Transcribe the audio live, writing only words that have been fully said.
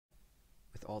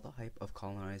all the hype of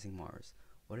colonizing Mars,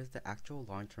 what is the actual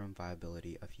long-term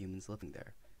viability of humans living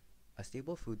there? A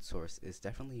stable food source is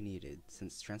definitely needed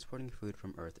since transporting food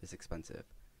from Earth is expensive,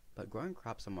 but growing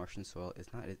crops on Martian soil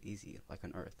is not as easy like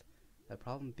on Earth, the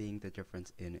problem being the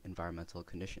difference in environmental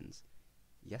conditions.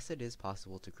 Yes, it is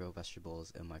possible to grow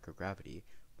vegetables in microgravity,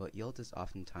 but yield is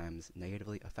oftentimes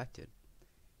negatively affected.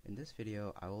 In this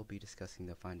video, I will be discussing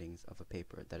the findings of a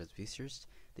paper that has researched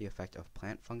the effect of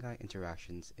plant-fungi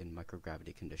interactions in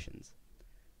microgravity conditions.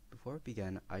 Before we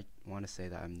begin, I want to say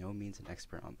that I'm no means an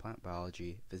expert on plant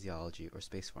biology, physiology, or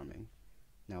space farming.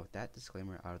 Now with that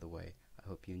disclaimer out of the way, I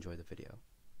hope you enjoy the video.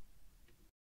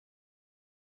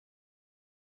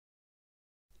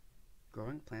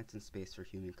 Growing plants in space for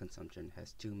human consumption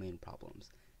has two main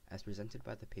problems, as presented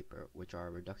by the paper, which are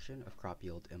a reduction of crop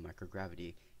yield in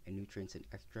microgravity and nutrients in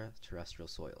extraterrestrial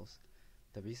soils.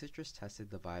 The researchers tested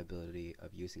the viability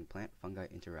of using plant-fungi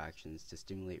interactions to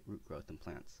stimulate root growth in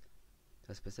plants.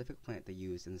 The specific plant they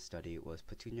used in the study was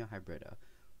Petunia hybrida,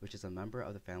 which is a member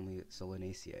of the family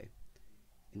Solanaceae.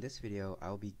 In this video, I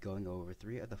will be going over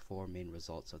 3 of the 4 main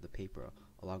results of the paper,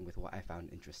 along with what I found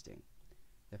interesting.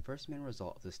 The first main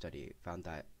result of the study found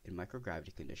that, in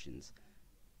microgravity conditions,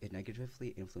 it negatively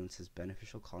influences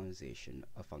beneficial colonization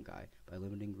of fungi by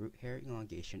limiting root hair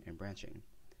elongation and branching.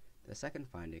 The second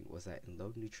finding was that in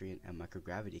low nutrient and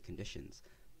microgravity conditions,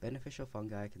 beneficial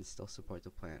fungi can still support the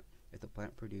plant if the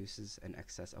plant produces an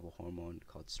excess of a hormone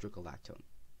called stricolactone.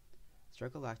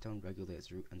 Stricolactone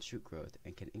regulates root and shoot growth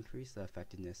and can increase the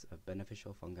effectiveness of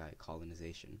beneficial fungi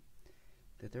colonization.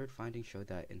 The third finding showed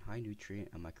that in high nutrient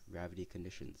and microgravity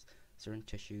conditions, certain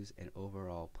tissues and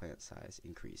overall plant size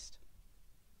increased.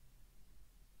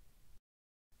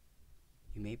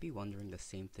 You may be wondering the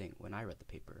same thing when I read the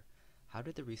paper. How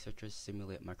did the researchers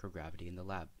simulate microgravity in the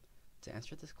lab? To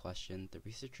answer this question, the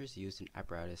researchers used an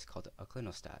apparatus called a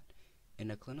clinostat.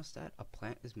 In a clinostat, a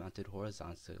plant is mounted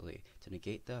horizontally to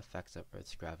negate the effects of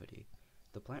Earth's gravity.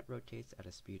 The plant rotates at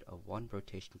a speed of 1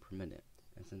 rotation per minute,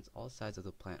 and since all sides of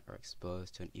the plant are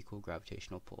exposed to an equal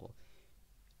gravitational pull,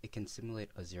 it can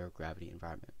simulate a zero-gravity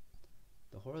environment.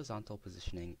 The horizontal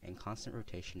positioning and constant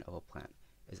rotation of a plant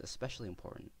is especially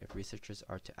important if researchers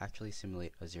are to actually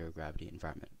simulate a zero-gravity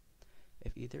environment.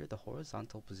 If either the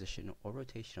horizontal position or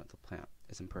rotation of the plant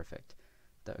is imperfect,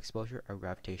 the exposure or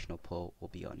gravitational pull will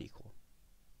be unequal.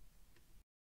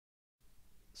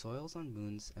 Soils on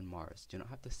moons and Mars do not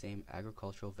have the same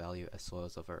agricultural value as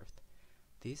soils of Earth.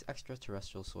 These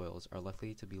extraterrestrial soils are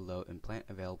likely to be low in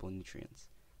plant-available nutrients.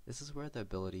 This is where the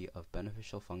ability of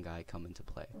beneficial fungi come into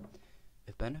play.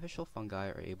 If beneficial fungi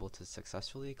are able to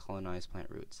successfully colonize plant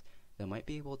roots, they might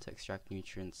be able to extract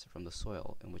nutrients from the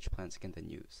soil in which plants can then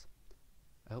use.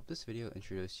 I hope this video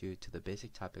introduced you to the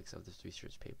basic topics of this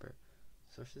research paper.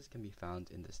 Sources can be found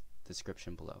in the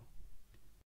description below.